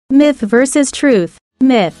Myth versus truth.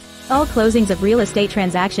 Myth. All closings of real estate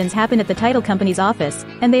transactions happen at the title company's office,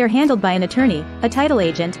 and they are handled by an attorney, a title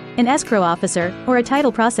agent, an escrow officer, or a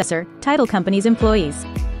title processor, title company's employees.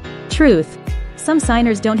 Truth. Some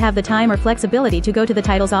signers don't have the time or flexibility to go to the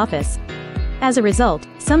title's office. As a result,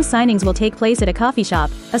 some signings will take place at a coffee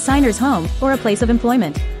shop, a signer's home, or a place of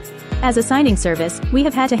employment. As a signing service, we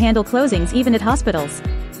have had to handle closings even at hospitals.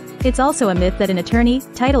 It's also a myth that an attorney,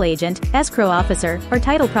 title agent, escrow officer, or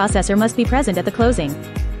title processor must be present at the closing.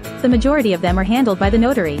 The majority of them are handled by the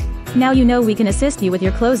notary. Now you know we can assist you with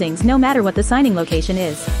your closings no matter what the signing location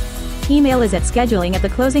is. Email is at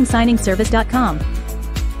scheduling@theclosingsigningservice.com.